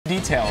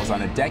Details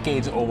on a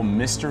decades-old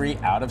mystery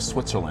out of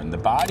Switzerland. The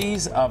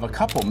bodies of a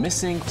couple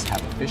missing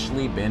have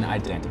officially been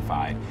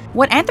identified.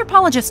 What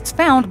anthropologists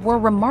found were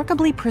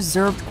remarkably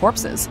preserved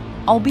corpses,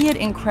 albeit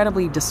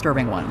incredibly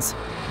disturbing ones.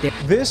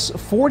 This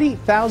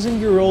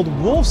 40,000-year-old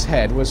wolf's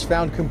head was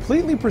found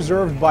completely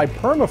preserved by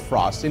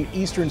permafrost in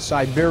eastern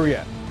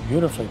Siberia.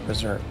 Beautifully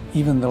preserved.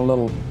 Even the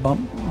little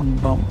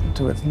bump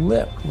to its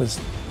lip was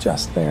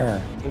just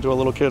there. Into a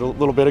little kid a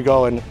little bit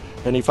ago, and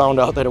he found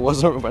out that it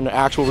wasn't an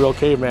actual real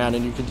caveman,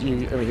 and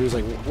he was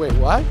like, wait,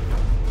 what?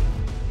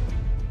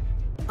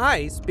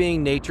 Ice,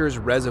 being nature's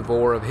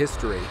reservoir of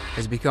history,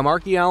 has become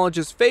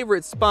archaeologists'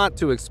 favorite spot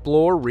to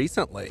explore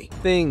recently.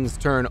 Things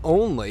turn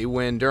only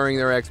when, during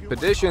their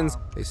expeditions,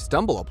 they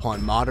stumble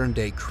upon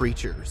modern-day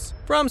creatures.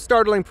 From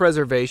startling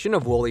preservation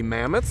of woolly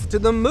mammoths to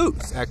the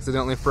moose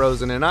accidentally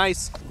frozen in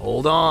ice,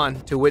 hold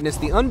on to witness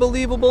the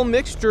unbelievable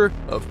mixture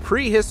of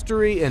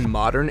prehistory and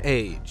modern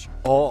age,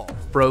 all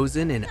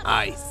frozen in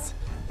ice.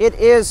 It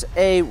is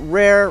a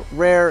rare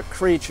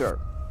creature.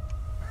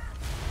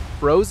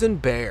 Frozen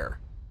bear.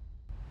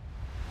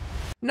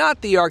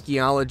 Not the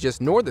archaeologists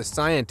nor the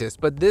scientists,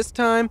 but this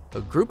time, a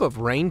group of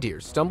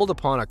reindeer stumbled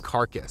upon a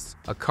carcass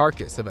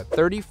of a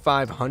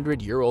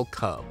 3,500-year-old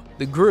cub.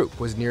 The group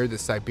was near the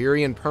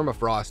Siberian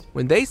permafrost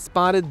when they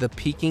spotted the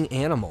peaking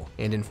animal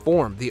and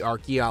informed the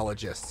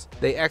archaeologists.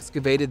 They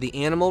excavated the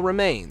animal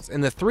remains,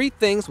 and the three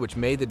things which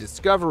made the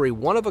discovery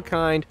one of a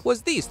kind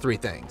was these three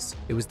things.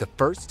 It was the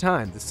first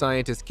time the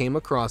scientists came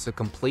across a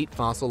complete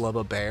fossil of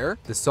a bear,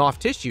 the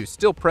soft tissue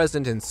still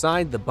present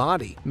inside the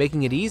body,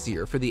 making it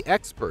easier for the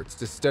experts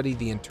to study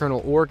the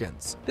internal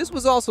organs. This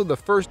was also the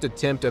first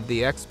attempt of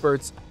the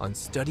experts on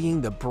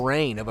studying the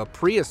brain of a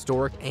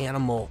prehistoric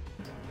animal.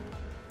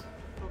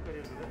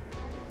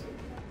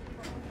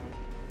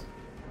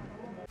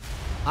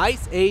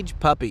 Ice Age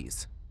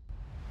puppies.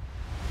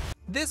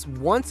 This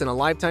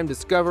once-in-a-lifetime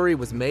discovery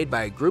was made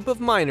by a group of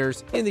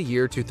miners in the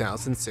year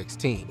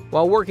 2016.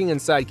 While working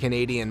inside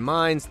Canadian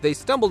mines, they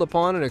stumbled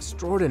upon an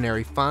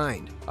extraordinary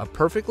find, a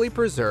perfectly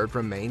preserved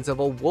remains of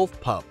a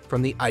wolf pup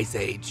from the Ice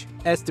Age.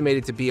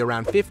 Estimated to be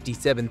around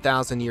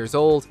 57,000 years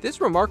old,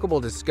 this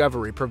remarkable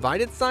discovery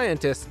provided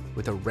scientists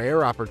with a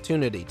rare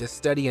opportunity to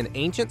study an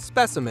ancient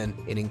specimen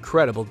in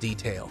incredible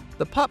detail.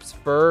 The pup's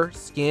fur,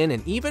 skin,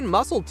 and even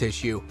muscle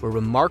tissue were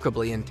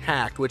remarkably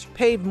intact, which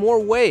paved more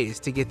ways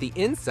to get the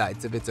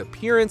insights of its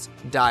appearance,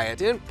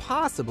 diet, and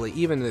possibly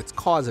even its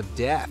cause of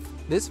death.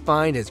 This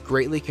find has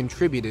greatly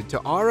contributed to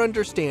our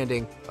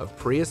understanding of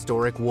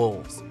prehistoric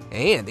wolves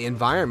and the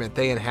environment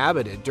they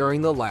inhabited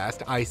during the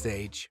last ice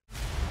age.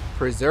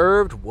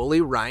 Preserved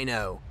woolly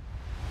rhino.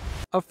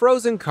 A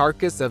frozen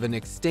carcass of an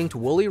extinct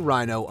woolly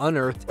rhino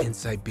unearthed in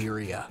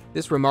Siberia.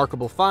 This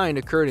remarkable find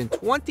occurred in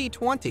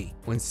 2020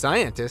 when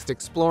scientists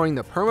exploring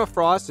the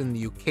permafrost in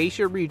the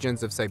Acacia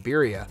regions of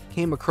Siberia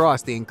came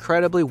across the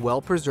incredibly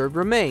well-preserved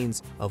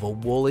remains of a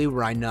woolly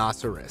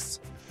rhinoceros.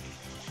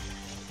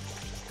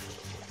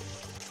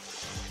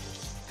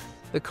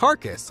 The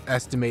carcass,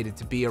 estimated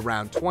to be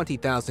around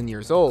 20,000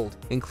 years old,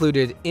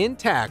 included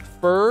intact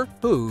fur,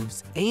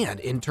 hooves, and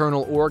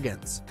internal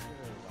organs.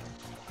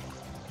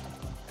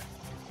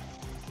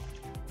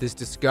 This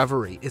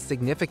discovery is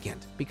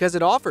significant because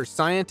it offers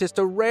scientists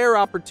a rare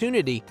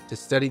opportunity to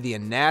study the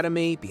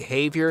anatomy,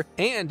 behavior,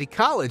 and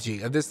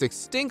ecology of this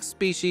extinct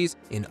species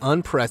in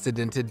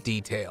unprecedented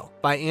detail.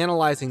 By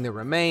analyzing the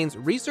remains,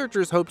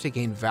 researchers hope to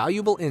gain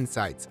valuable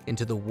insights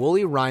into the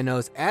woolly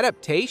rhino's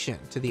adaptation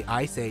to the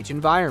Ice Age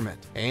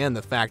environment and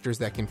the factors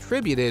that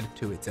contributed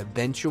to its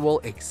eventual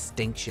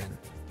extinction.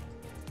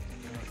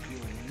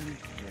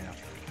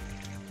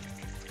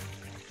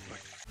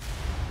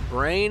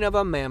 Brain of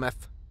a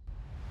mammoth.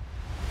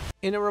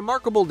 In a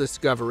remarkable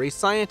discovery,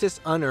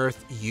 scientists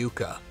unearthed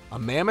Yucca, a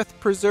mammoth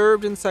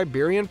preserved in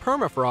Siberian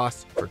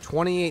permafrost for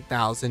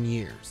 28,000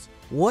 years.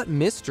 What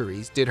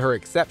mysteries did her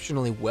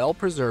exceptionally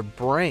well-preserved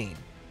brain,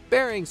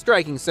 bearing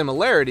striking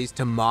similarities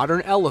to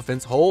modern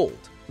elephants, hold?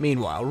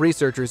 Meanwhile,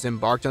 researchers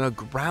embarked on a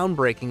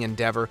groundbreaking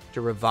endeavor to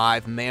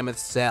revive mammoth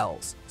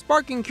cells,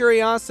 sparking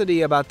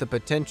curiosity about the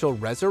potential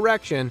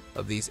resurrection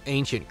of these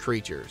ancient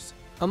creatures.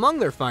 Among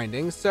their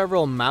findings,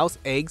 several mouse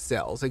egg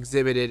cells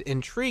exhibited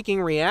intriguing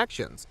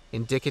reactions,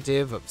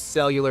 indicative of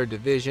cellular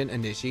division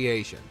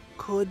initiation.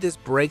 Could this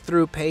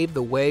breakthrough pave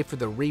the way for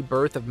the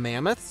rebirth of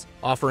mammoths,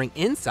 offering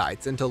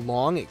insights into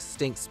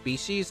long-extinct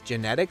species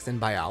genetics and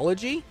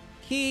biology?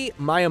 Kei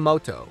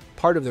Miyamoto,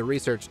 part of the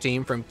research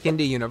team from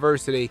Kindy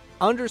University,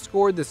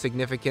 underscored the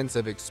significance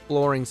of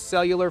exploring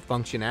cellular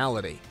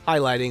functionality,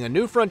 highlighting a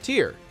new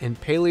frontier in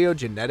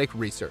paleogenetic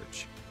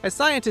research. As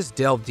scientists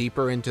delve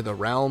deeper into the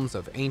realms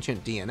of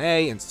ancient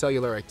DNA and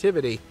cellular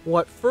activity,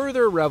 what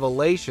further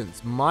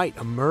revelations might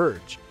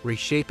emerge,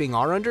 reshaping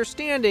our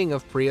understanding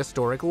of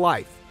prehistoric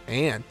life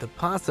and the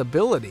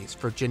possibilities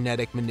for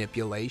genetic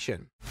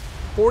manipulation.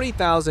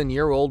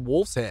 40,000-year-old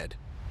wolf's head.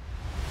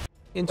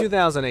 In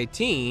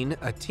 2018,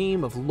 a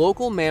team of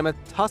local mammoth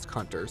tusk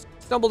hunters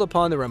stumbled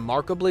upon the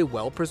remarkably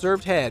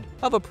well-preserved head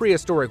of a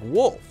prehistoric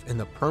wolf in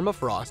the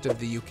permafrost of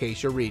the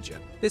Acacia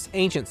region. This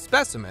ancient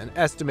specimen,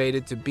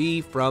 estimated to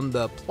be from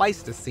the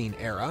Pleistocene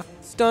era,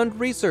 stunned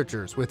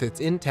researchers with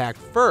its intact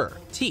fur,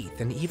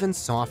 teeth, and even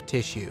soft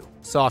tissue.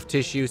 Soft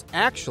tissues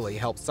actually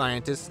help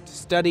scientists to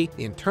study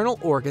the internal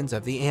organs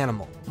of the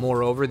animal.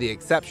 Moreover, the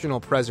exceptional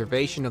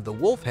preservation of the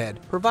wolf head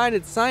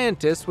provided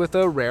scientists with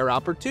a rare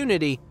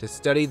opportunity to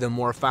study the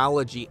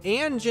morphology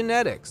and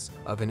genetics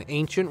of an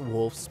ancient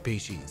wolf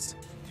species.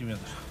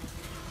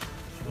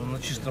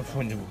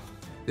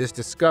 This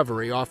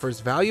discovery offers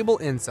valuable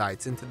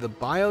insights into the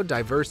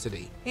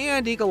biodiversity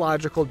and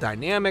ecological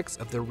dynamics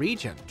of the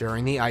region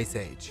during the Ice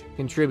Age,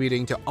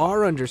 contributing to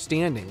our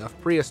understanding of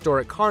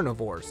prehistoric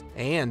carnivores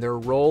and their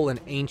role in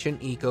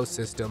ancient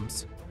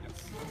ecosystems.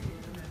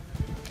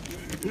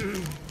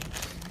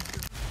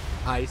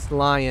 Ice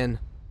lion.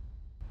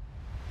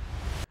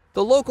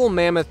 The local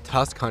mammoth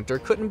tusk hunter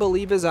couldn't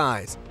believe his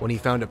eyes when he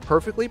found a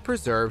perfectly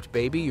preserved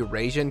baby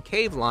Eurasian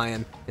cave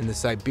lion in the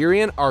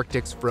Siberian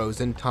Arctic's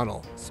frozen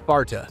tunnel.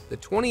 Sparta, the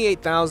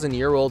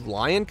 28,000-year-old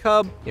lion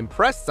cub,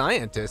 impressed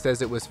scientists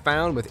as it was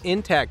found with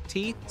intact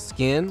teeth,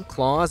 skin,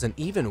 claws, and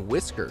even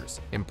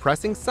whiskers,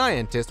 impressing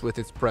scientists with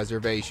its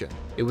preservation.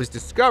 It was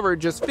discovered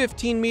just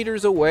 15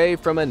 meters away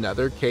from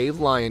another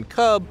cave lion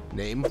cub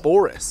named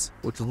Boris,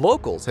 which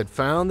locals had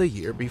found the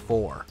year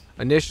before.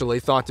 Initially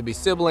thought to be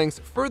siblings,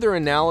 further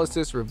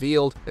analysis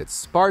revealed that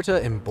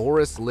Sparta and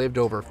Boris lived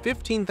over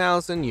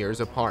 15,000 years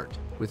apart,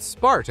 with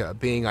Sparta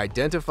being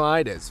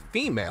identified as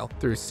female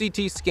through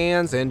CT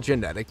scans and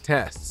genetic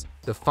tests.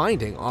 The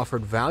finding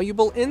offered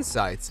valuable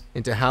insights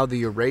into how the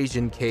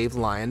Eurasian cave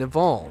lion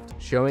evolved,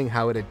 showing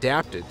how it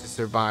adapted to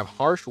survive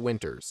harsh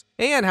winters,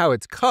 and how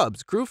its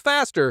cubs grew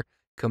faster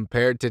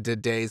compared to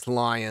today's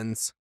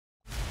lions.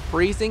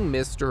 Freezing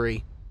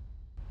mystery.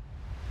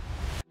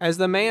 As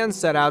the man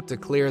set out to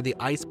clear the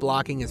ice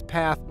blocking his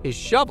path, his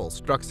shovel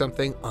struck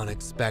something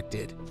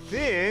unexpected.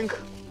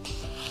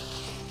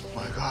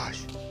 My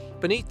gosh.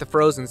 Beneath the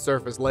frozen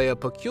surface lay a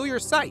peculiar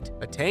sight,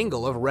 a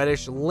tangle of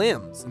reddish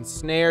limbs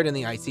ensnared in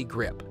the icy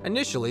grip.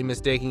 Initially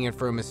mistaking it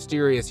for a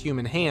mysterious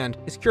human hand,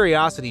 his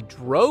curiosity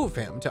drove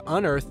him to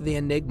unearth the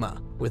enigma.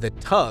 With a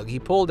tug, he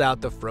pulled out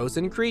the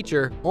frozen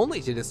creature,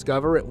 only to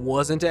discover it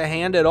wasn't a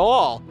hand at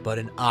all, but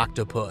an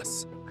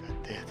octopus.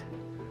 Look at it.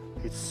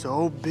 It's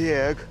so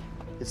big.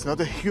 It's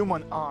not a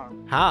human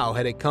arm. How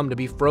had it come to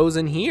be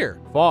frozen here,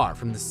 far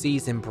from the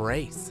sea's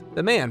embrace?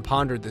 The man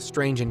pondered the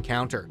strange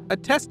encounter, a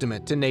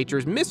testament to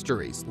nature's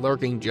mysteries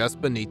lurking just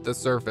beneath the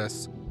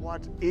surface.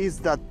 What is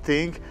that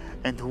thing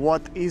and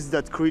what is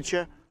that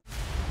creature?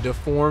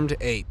 Deformed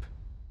ape.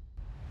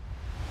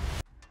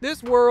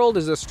 This world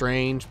is a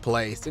strange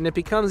place, and it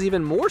becomes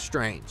even more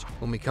strange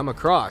when we come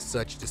across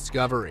such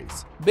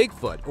discoveries.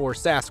 Bigfoot, or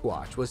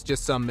Sasquatch, was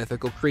just some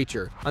mythical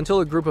creature until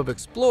a group of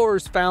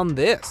explorers found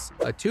this,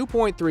 a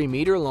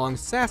 2.3-meter-long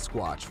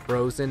Sasquatch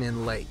frozen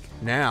in lake.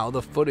 Now,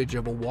 the footage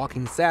of a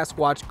walking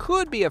Sasquatch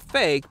could be a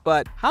fake,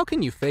 but how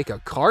can you fake a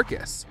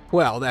carcass?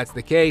 Well, that's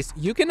the case,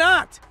 you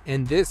cannot!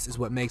 And this is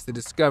what makes the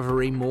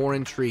discovery more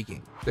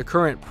intriguing. The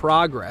current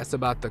progress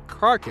about the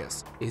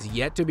carcass is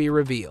yet to be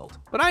revealed,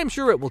 but I'm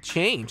sure it will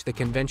change the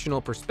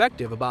conventional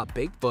perspective about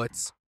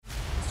Bigfoots.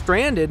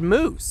 Stranded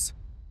moose.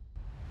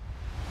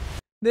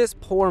 This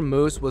poor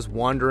moose was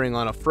wandering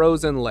on a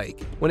frozen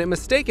lake when it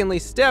mistakenly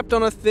stepped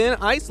on a thin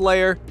ice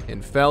layer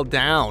and fell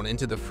down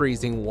into the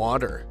freezing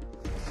water.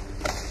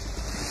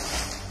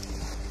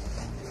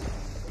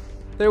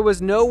 There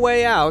was no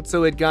way out,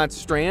 so it got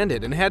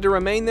stranded and had to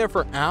remain there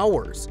for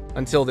hours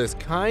until this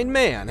kind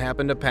man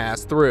happened to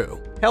pass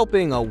through.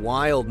 Helping a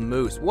wild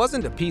moose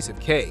wasn't a piece of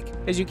cake,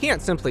 as you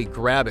can't simply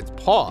grab its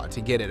paw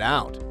to get it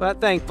out.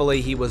 But thankfully,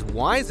 he was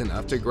wise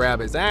enough to grab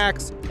his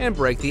axe and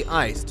break the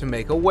ice to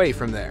make away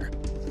from there.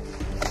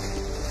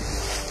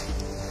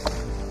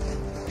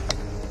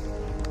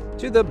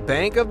 To the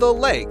bank of the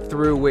lake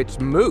through which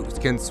moose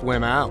can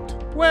swim out.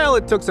 Well,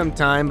 it took some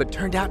time, but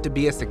turned out to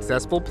be a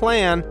successful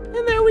plan.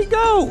 And there we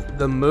go!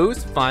 The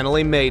moose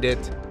finally made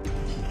it.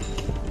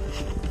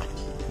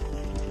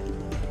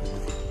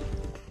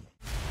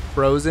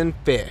 Frozen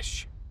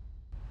fish.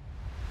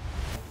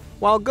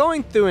 While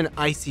going through an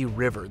icy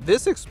river,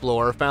 this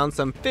explorer found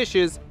some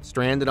fishes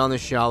stranded on the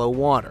shallow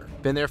water.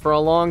 Been there for a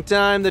long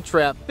time, the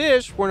trapped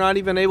fish were not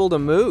even able to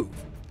move,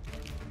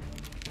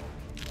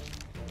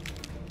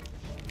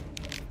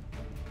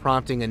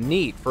 prompting a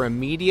need for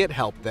immediate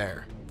help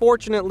there.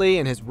 Fortunately,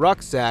 in his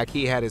rucksack,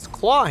 he had his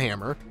claw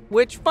hammer,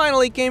 which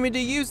finally came into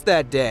use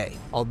that day.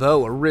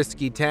 Although a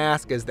risky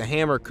task as the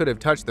hammer could have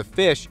touched the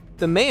fish,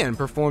 the man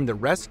performed the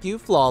rescue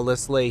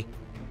flawlessly.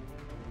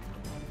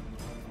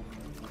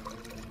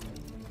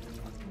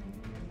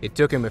 It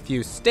took him a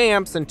few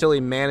stamps until he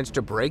managed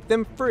to break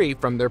them free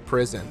from their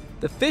prison.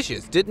 The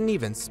fishes didn't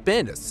even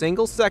spend a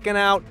single second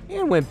out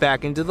and went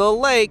back into the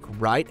lake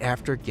right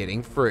after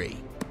getting free.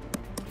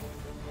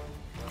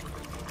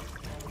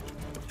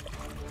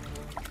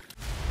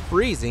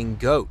 Freezing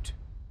goat.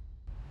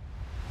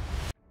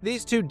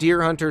 These two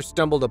deer hunters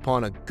stumbled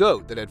upon a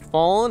goat that had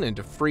fallen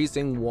into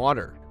freezing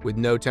water. With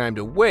no time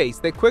to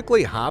waste, they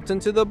quickly hopped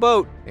into the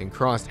boat and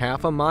crossed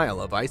half a mile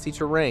of icy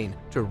terrain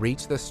to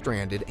reach the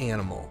stranded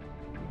animal.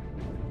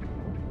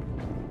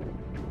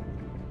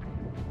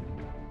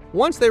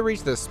 Once they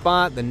reached the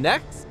spot, the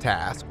next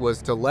task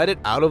was to let it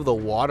out of the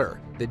water.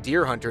 The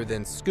deer hunter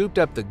then scooped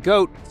up the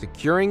goat,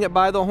 securing it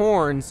by the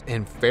horns,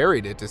 and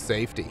ferried it to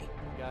safety.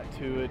 Got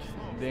to it,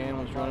 Dan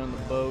was running the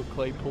boat,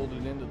 Clay pulled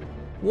it into the boat.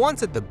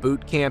 Once at the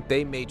boot camp,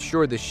 they made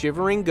sure the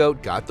shivering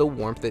goat got the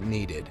warmth it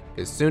needed.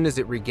 As soon as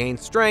it regained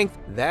strength,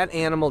 that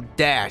animal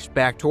dashed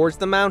back towards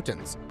the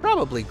mountains,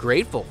 probably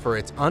grateful for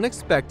its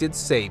unexpected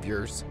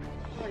saviors.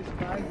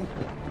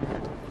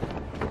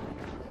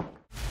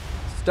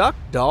 Stuck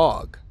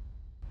dog.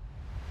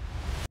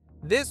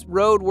 This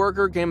road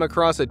worker came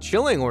across a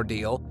chilling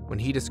ordeal when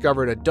he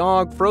discovered a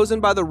dog frozen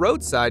by the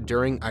roadside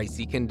during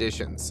icy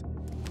conditions.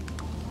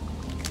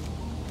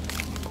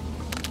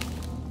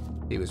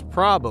 He was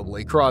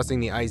probably crossing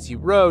the icy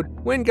road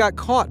when got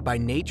caught by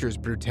nature's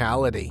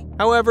brutality.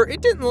 However,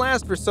 it didn't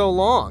last for so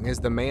long as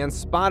the man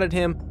spotted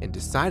him and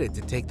decided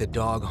to take the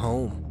dog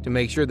home. To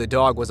make sure the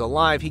dog was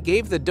alive, he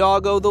gave the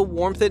doggo the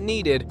warmth it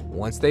needed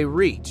once they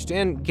reached,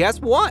 and guess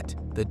what?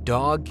 The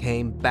dog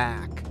came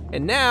back.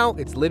 And now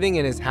it's living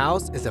in his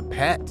house as a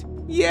pet.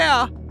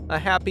 Yeah, a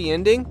happy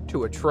ending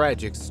to a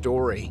tragic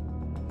story.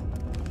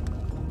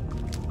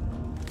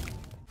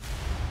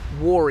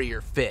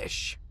 Warrior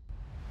fish.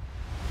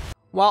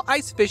 While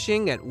ice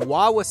fishing at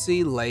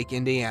Wawasee Lake,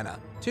 Indiana,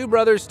 two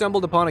brothers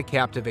stumbled upon a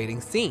captivating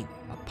scene.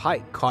 A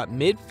pike caught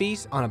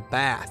mid-feast on a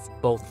bass,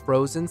 both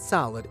frozen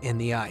solid in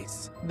the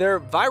ice. Their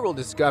viral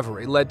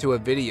discovery led to a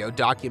video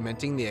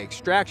documenting the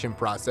extraction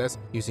process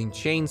using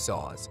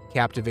chainsaws,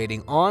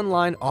 captivating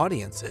online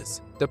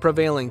audiences. The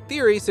prevailing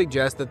theory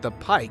suggests that the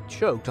pike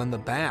choked on the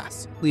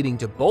bass, leading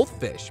to both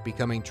fish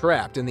becoming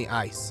trapped in the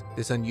ice.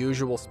 This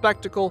unusual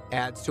spectacle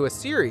adds to a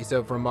series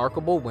of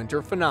remarkable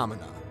winter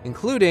phenomena,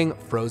 including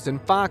frozen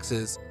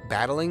foxes,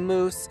 battling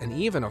moose, and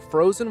even a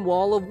frozen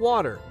wall of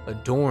water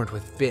adorned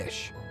with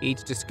fish.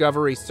 Each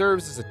discovery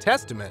serves as a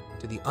testament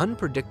to the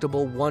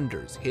unpredictable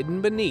wonders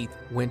hidden beneath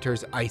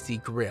winter's icy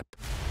grip.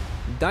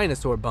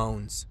 Dinosaur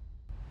bones.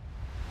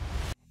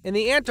 In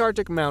the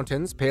Antarctic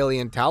mountains,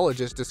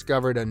 paleontologists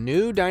discovered a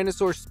new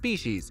dinosaur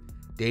species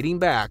dating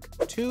back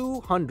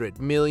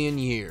 200 million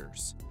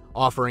years,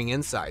 offering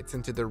insights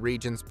into the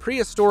region's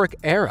prehistoric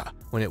era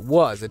when it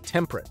was a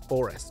temperate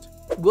forest.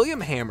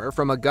 William Hammer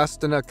from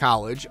Augusta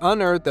College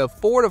unearthed a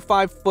 4 to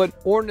 5 foot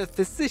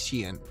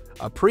ornithischian,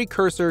 a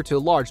precursor to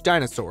large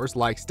dinosaurs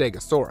like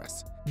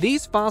Stegosaurus.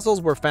 These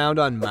fossils were found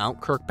on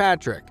Mount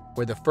Kirkpatrick,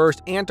 where the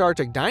first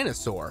Antarctic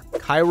dinosaur,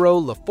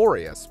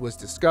 Chirolophorius, was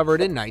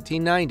discovered in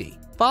 1990.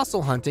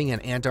 Fossil hunting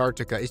in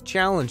Antarctica is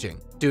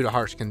challenging due to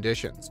harsh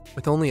conditions,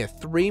 with only a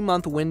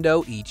 3-month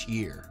window each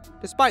year.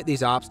 Despite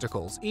these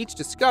obstacles, each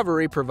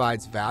discovery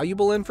provides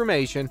valuable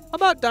information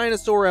about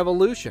dinosaur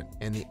evolution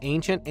and the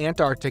ancient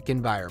Antarctic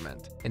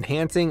environment,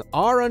 enhancing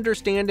our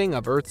understanding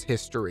of Earth's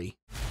history.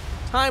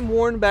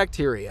 Time-worn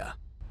bacteria.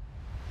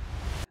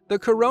 The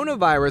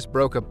coronavirus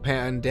broke a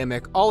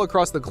pandemic all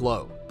across the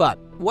globe. But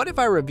what if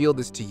I revealed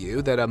this to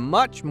you that a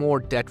much more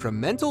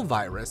detrimental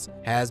virus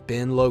has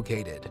been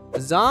located?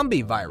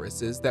 Zombie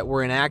viruses that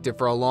were inactive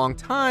for a long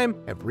time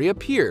have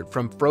reappeared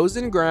from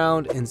frozen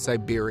ground in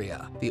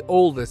Siberia. The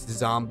oldest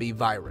zombie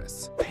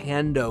virus,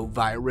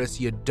 Pandovirus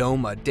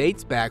yodoma,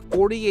 dates back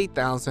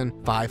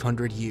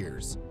 48,500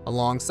 years.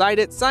 Alongside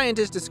it,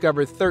 scientists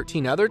discovered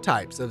 13 other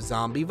types of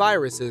zombie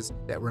viruses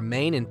that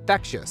remain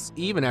infectious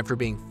even after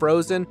being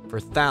frozen for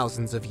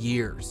thousands of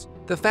years.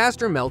 The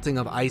faster melting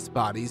of ice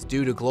bodies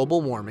due to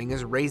global warming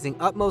is raising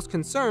utmost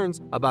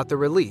concerns about the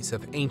release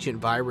of ancient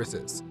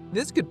viruses.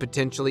 This could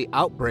potentially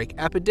outbreak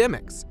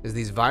epidemics as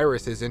these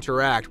viruses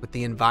interact with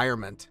the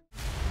environment.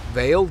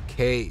 Veiled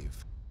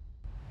Cave.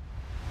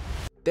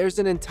 There's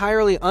an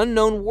entirely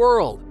unknown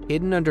world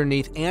hidden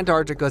underneath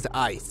Antarctica's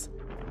ice.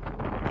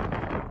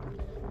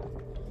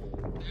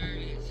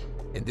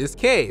 And this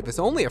cave is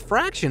only a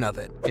fraction of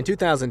it. In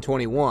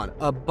 2021,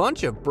 a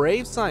bunch of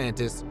brave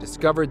scientists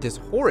discovered this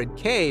horrid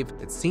cave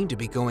that seemed to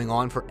be going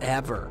on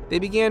forever. They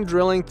began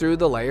drilling through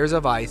the layers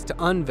of ice to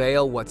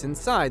unveil what's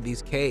inside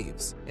these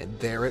caves. And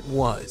there it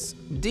was.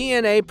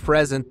 DNA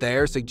present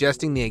there,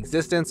 suggesting the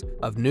existence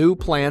of new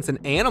plants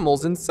and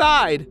animals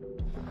inside.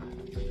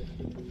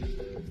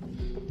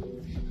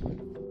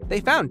 They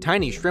found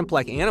tiny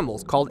shrimp-like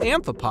animals called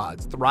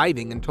amphipods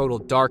thriving in total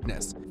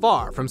darkness,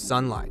 far from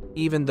sunlight.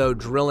 Even though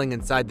drilling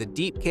inside the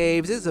deep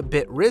caves is a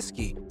bit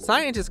risky,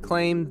 scientists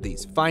claim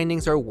these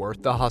findings are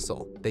worth the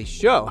hustle. They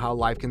show how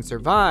life can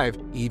survive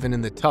even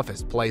in the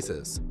toughest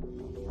places.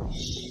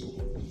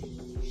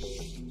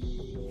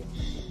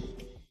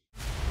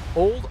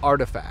 Old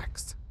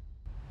artifacts.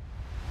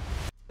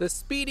 The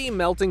speedy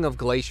melting of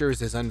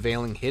glaciers is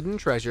unveiling hidden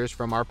treasures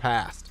from our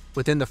past.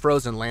 Within the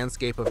frozen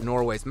landscape of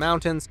Norway's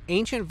mountains,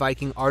 ancient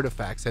Viking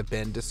artifacts have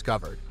been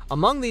discovered.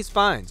 Among these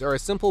finds are a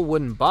simple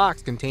wooden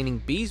box containing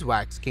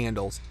beeswax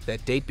candles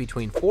that date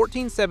between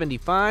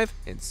 1475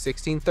 and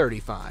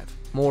 1635.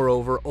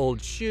 Moreover,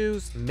 old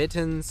shoes,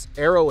 mittens,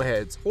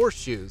 arrowheads,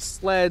 horseshoes,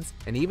 sleds,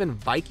 and even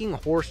Viking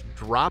horse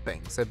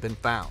droppings have been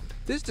found.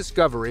 This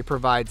discovery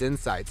provides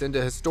insights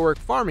into historic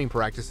farming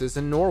practices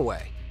in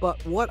Norway.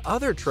 But what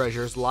other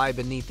treasures lie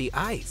beneath the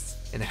ice?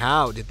 And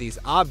how did these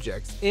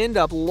objects end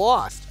up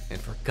lost and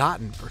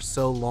forgotten for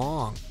so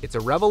long? It's a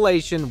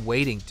revelation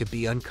waiting to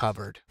be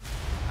uncovered.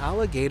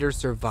 Alligator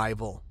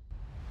survival.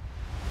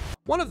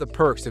 One of the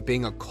perks of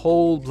being a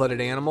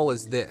cold-blooded animal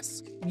is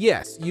this.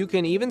 Yes, you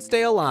can even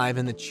stay alive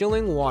in the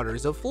chilling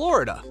waters of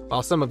Florida.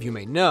 While some of you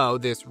may know,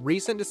 this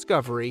recent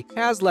discovery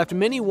has left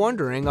many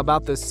wondering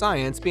about the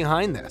science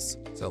behind this.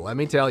 So let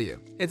me tell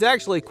you, it's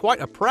actually quite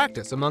a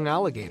practice among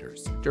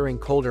alligators. During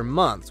colder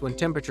months, when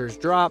temperatures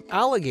drop,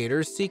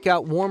 alligators seek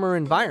out warmer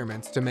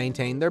environments to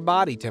maintain their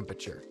body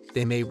temperature.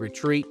 They may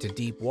retreat to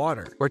deep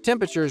water, where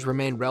temperatures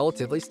remain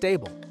relatively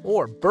stable,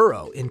 or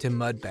burrow into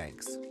mud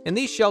banks. In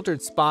these sheltered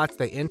spots,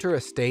 they enter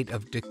a state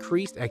of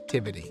decreased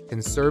activity,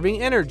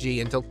 conserving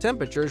energy until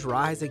temperatures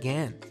rise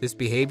again. This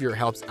behavior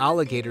helps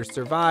alligators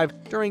survive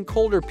during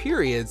colder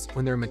periods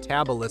when their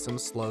metabolism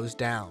slows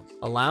down,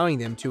 allowing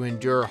them to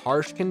endure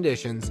harsh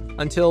conditions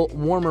until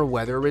warmer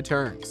weather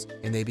returns,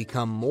 and they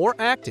become more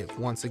active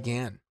once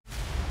again.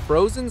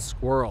 Frozen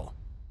squirrel.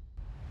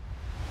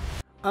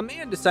 A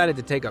man decided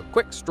to take a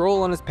quick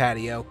stroll on his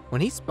patio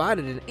when he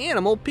spotted an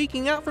animal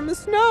peeking out from the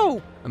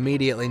snow.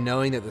 Immediately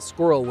knowing that the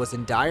squirrel was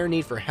in dire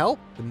need for help,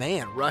 the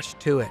man rushed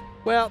to it.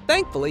 Well,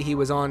 thankfully he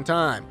was on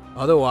time.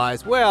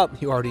 Otherwise, well,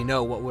 you already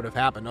know what would have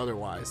happened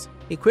otherwise.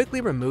 He quickly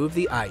removed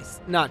the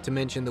ice, not to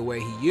mention the way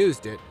he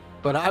used it,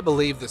 but I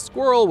believe the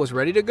squirrel was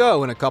ready to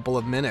go in a couple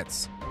of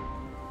minutes.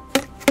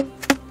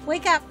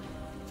 Wake up!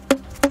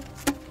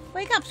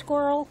 Wake up,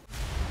 squirrel!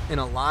 An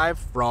alive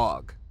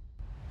frog.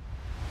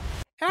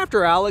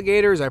 After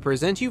alligators, I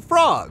present you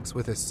frogs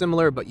with a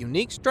similar but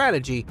unique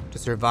strategy to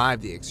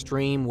survive the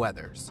extreme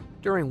weathers.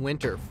 During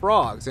winter,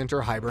 frogs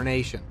enter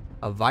hibernation,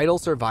 a vital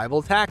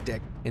survival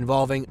tactic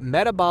involving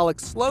metabolic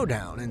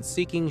slowdown and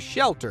seeking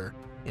shelter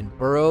in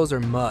burrows or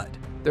mud.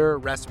 Their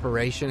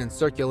respiration and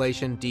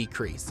circulation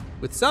decrease,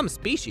 with some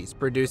species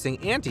producing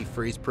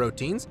antifreeze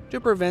proteins to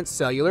prevent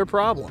cellular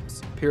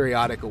problems.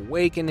 Periodic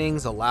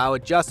awakenings allow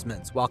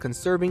adjustments while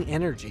conserving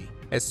energy.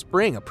 As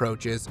spring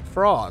approaches,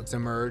 frogs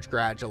emerge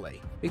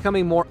gradually,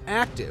 becoming more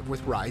active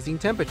with rising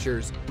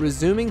temperatures,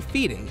 resuming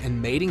feeding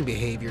and mating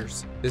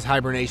behaviors. This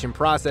hibernation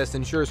process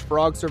ensures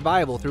frog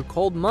survival through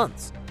cold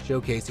months,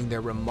 showcasing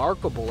their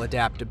remarkable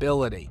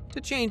adaptability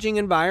to changing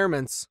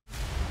environments.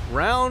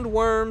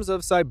 Roundworms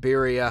of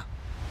Siberia.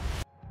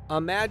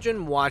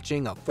 Imagine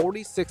watching a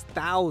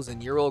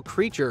 46,000-year-old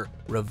creature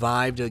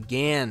revived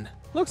again.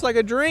 Looks like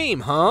a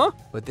dream, huh?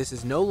 But this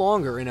is no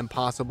longer an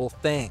impossible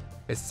thing.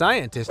 A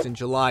scientist in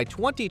July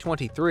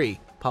 2023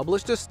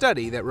 published a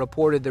study that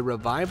reported the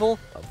revival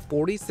of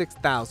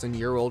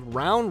 46,000-year-old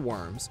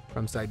roundworms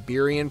from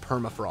Siberian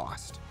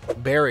permafrost.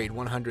 Buried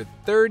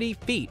 130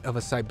 feet of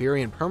a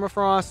Siberian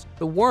permafrost,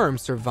 the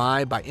worms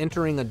survive by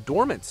entering a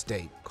dormant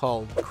state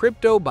called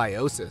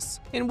cryptobiosis,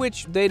 in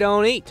which they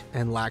don't eat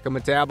and lack a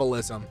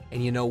metabolism.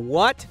 And you know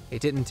what?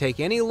 It didn't take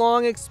any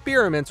long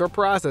experiments or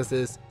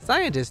processes.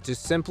 Scientists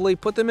just simply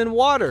put them in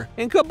water,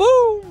 and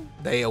kaboom!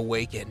 They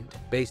awakened.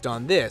 Based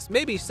on this,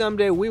 maybe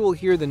someday we will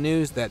hear the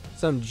news that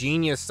some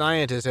genius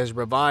scientist has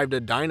revived a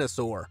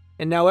dinosaur,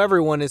 and now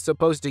everyone is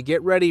supposed to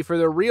get ready for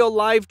the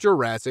real-life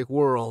Jurassic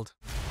World.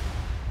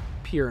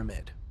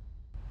 Pyramid.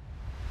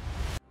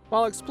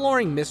 While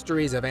exploring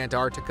mysteries of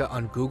Antarctica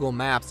on Google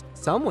Maps,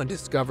 someone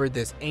discovered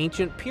this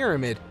ancient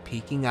pyramid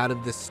peeking out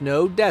of the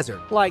snow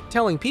desert, like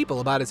telling people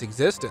about its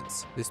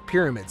existence. This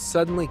pyramid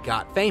suddenly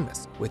got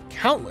famous, with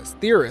countless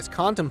theorists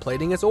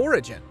contemplating its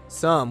origin.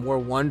 Some were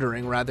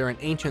wondering whether an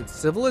ancient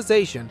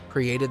civilization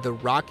created the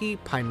rocky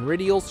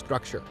pyramidal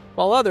structure,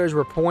 while others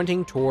were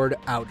pointing toward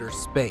outer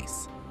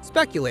space,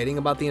 speculating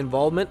about the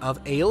involvement of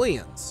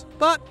aliens.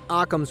 But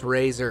Occam's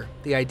razor,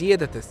 the idea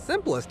that the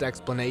simplest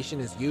explanation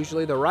is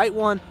usually the right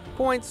one,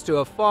 points to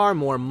a far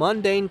more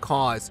mundane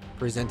cause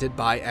presented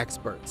by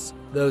experts.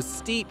 Those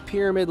steep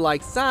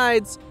pyramid-like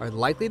sides are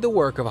likely the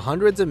work of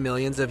hundreds of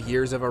millions of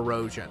years of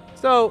erosion.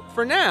 So,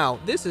 for now,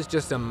 this is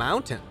just a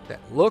mountain that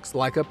looks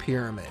like a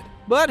pyramid.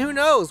 But who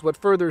knows what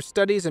further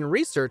studies and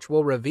research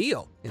will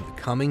reveal in the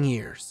coming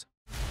years.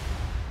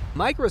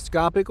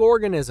 Microscopic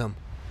organism.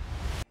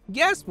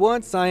 Guess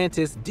what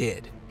scientists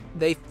did?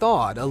 They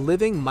thawed a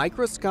living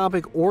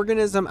microscopic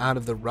organism out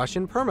of the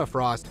Russian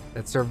permafrost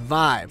that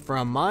survived for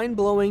a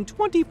mind-blowing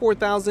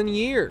 24,000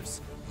 years.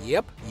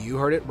 Yep, you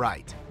heard it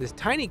right. This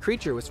tiny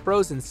creature was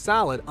frozen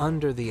solid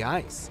under the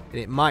ice,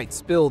 and it might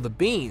spill the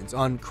beans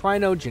on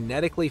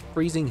cryogenetically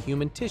freezing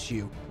human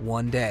tissue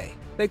one day.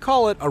 They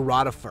call it a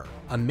rotifer,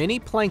 a mini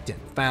plankton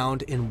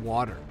found in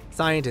water.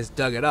 Scientists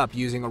dug it up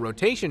using a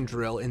rotation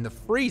drill in the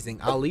freezing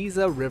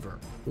Aliza River.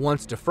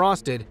 Once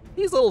defrosted,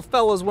 these little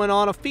fellas went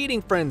on a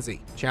feeding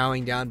frenzy,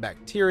 chowing down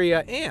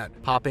bacteria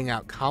and popping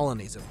out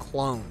colonies of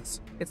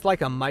clones. It's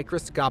like a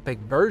microscopic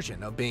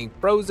version of being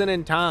frozen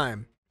in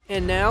time.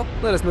 And now,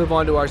 let us move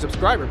on to our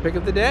subscriber pick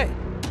of the day.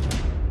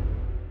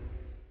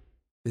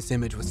 This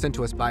image was sent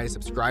to us by a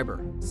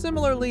subscriber.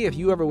 Similarly, if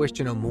you ever wish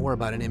to know more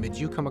about an image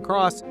you come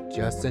across,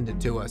 just send it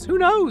to us. Who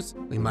knows?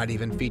 We might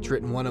even feature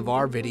it in one of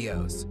our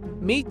videos.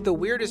 Meet the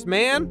weirdest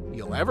man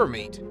you'll ever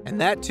meet. And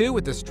that too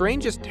with the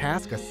strangest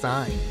task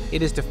assigned.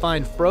 It is to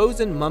find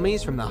frozen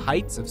mummies from the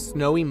heights of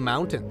snowy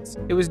mountains.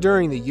 It was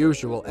during the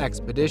usual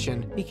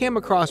expedition he came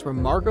across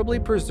remarkably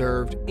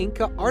preserved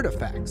Inca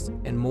artifacts,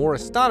 and more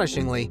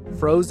astonishingly,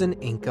 frozen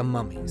Inca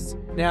mummies.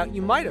 Now,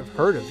 you might have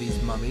heard of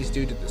these mummies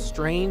due to the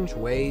strange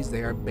ways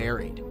they are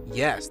buried.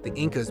 Yes, the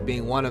Incas,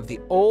 being one of the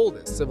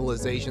oldest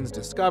civilizations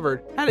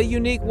discovered, had a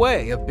unique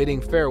way of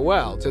bidding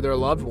farewell to their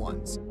loved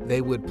ones.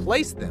 They would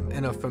place them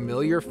in a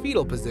familiar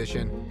fetal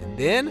position, and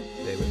then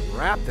they would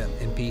wrap them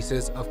in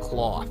pieces of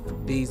cloth.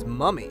 These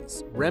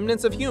mummies,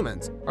 remnants of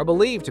humans, are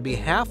believed to be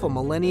half a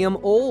millennium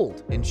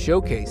old and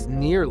showcase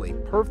nearly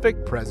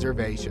perfect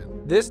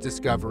preservation. This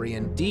discovery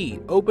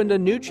indeed opened a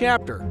new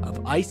chapter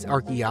of ice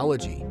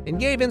archaeology and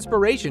gave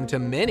inspiration to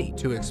many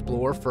to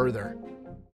explore further.